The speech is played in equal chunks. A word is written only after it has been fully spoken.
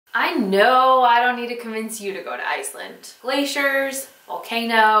I know I don't need to convince you to go to Iceland. Glaciers,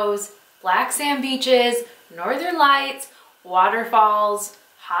 volcanoes, black sand beaches, northern lights, waterfalls,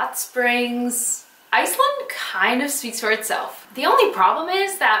 hot springs. Iceland kind of speaks for itself. The only problem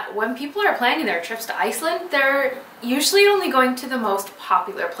is that when people are planning their trips to Iceland, they're usually only going to the most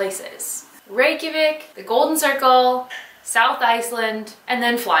popular places. Reykjavik, the Golden Circle, South Iceland, and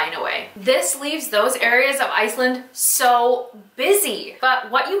then flying away. This leaves those areas of Iceland so busy. But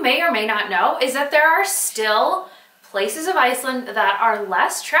what you may or may not know is that there are still places of Iceland that are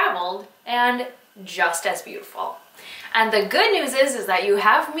less traveled and just as beautiful. And the good news is that you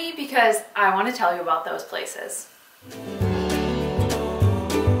have me because I want to tell you about those places.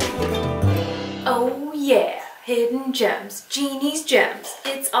 Oh yeah, hidden gems, Jeannie's gems,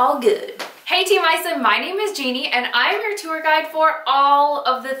 it's all good. Hey Team Iceland, my name is Jeannie and I'm your tour guide for all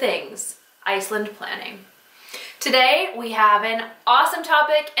of the things Iceland planning. Today we have an awesome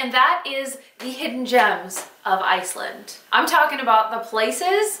topic, and that is the hidden gems of Iceland. I'm talking about the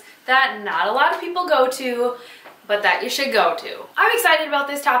places that not a lot of people go to, but that you should go to. I'm excited about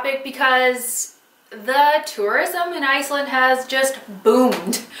this topic because the tourism in Iceland has just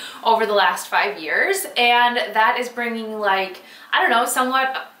boomed over the last 5 years, and that is bringing like, I don't know,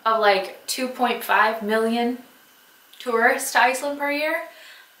 somewhat of like 2.5 million tourists to Iceland per year.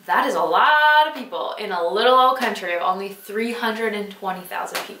 That is a lot of people in a little old country of only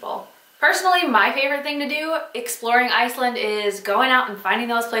 320,000 people. Personally, my favorite thing to do exploring Iceland is going out and finding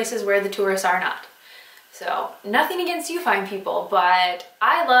those places where the tourists are not. So, nothing against you fine people, but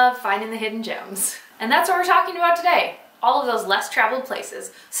I love finding the hidden gems. And that's what we're talking about today, all of those less traveled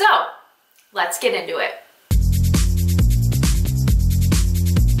places. So, let's get into it.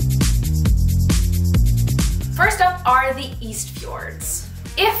 First up are the East Fjords.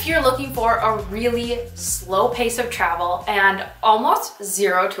 If you're looking for a really slow pace of travel and almost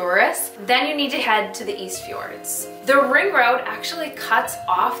zero tourists, then you need to head to the East Fjords. The ring road actually cuts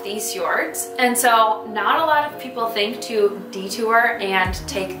off these fjords, and so not a lot of people think to detour and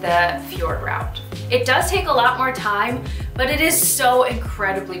take the fjord route. It does take a lot more time, but it is so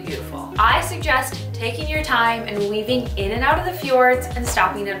incredibly beautiful. I suggest taking your time and weaving in and out of the fjords and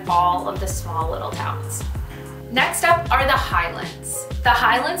stopping at all of the small little towns. Next up are the Highlands. The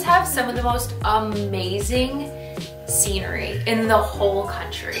Highlands have some of the most amazing scenery in the whole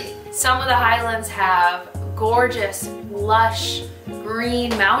country. Some of the Highlands have gorgeous, lush,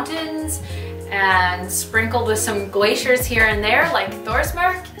 green mountains and sprinkled with some glaciers here and there like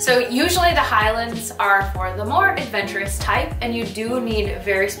Thorsmark. So usually the Highlands are for the more adventurous type, and you do need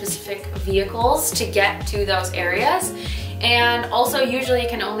very specific vehicles to get to those areas. And also usually you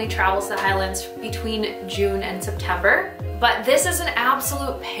can only travel to the Highlands between June and September. But this is an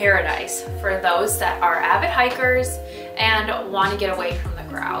absolute paradise for those that are avid hikers and want to get away from the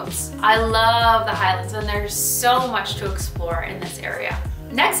crowds. I love the Highlands, and there's so much to explore in this area.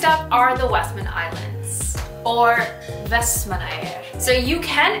 Next up are the Westman Islands, or Vestmannaeyjar. So you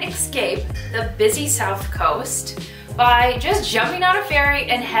can escape the busy south coast by just jumping on a ferry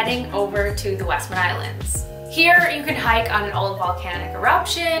and heading over to the Westman Islands. Here you can hike on an old volcanic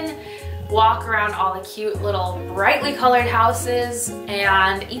eruption, walk around all the cute little brightly colored houses,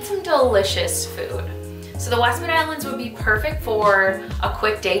 and eat some delicious food. So the Westman Islands would be perfect for a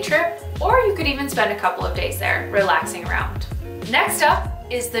quick day trip, or you could even spend a couple of days there relaxing around. Next up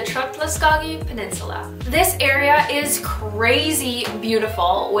is the Tröllaskagi Peninsula. This area is crazy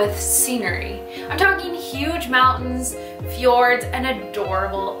beautiful with scenery. I'm talking huge mountains, fjords, and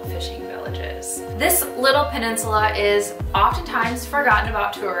adorable fishing villages. This little peninsula is oftentimes forgotten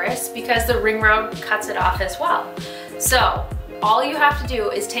about tourists because the ring road cuts it off as well. So all you have to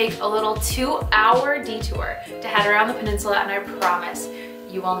do is take a little 2-hour detour to head around the peninsula, and I promise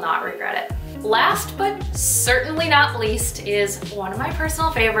you will not regret it. Last but certainly not least is one of my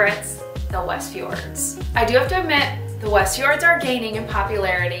personal favorites, the West Fjords. I do have to admit, the West Fjords are gaining in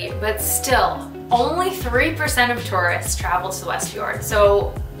popularity, but still, only 3% of tourists travel to the West Fjords,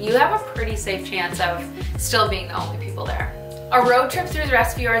 so you have a pretty safe chance of still being the only people there. A road trip through the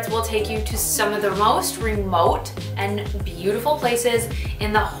West Fjords will take you to some of the most remote and beautiful places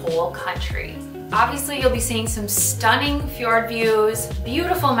in the whole country. Obviously, you'll be seeing some stunning fjord views,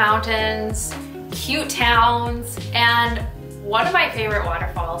 beautiful mountains, cute towns, and one of my favorite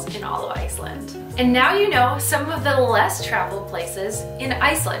waterfalls in all of Iceland. And now you know some of the less traveled places in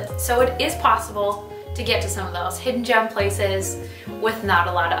Iceland, so it is possible to get to some of those hidden gem places with not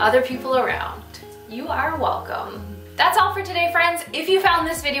a lot of other people around. You are welcome. That's all for today, friends. If you found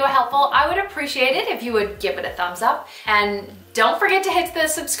this video helpful, I would appreciate it if you would give it a thumbs up, and don't forget to hit the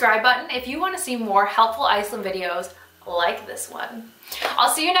subscribe button if you want to see more helpful Iceland videos like this one.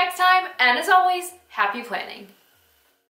 I'll see you next time, and as always, happy planning.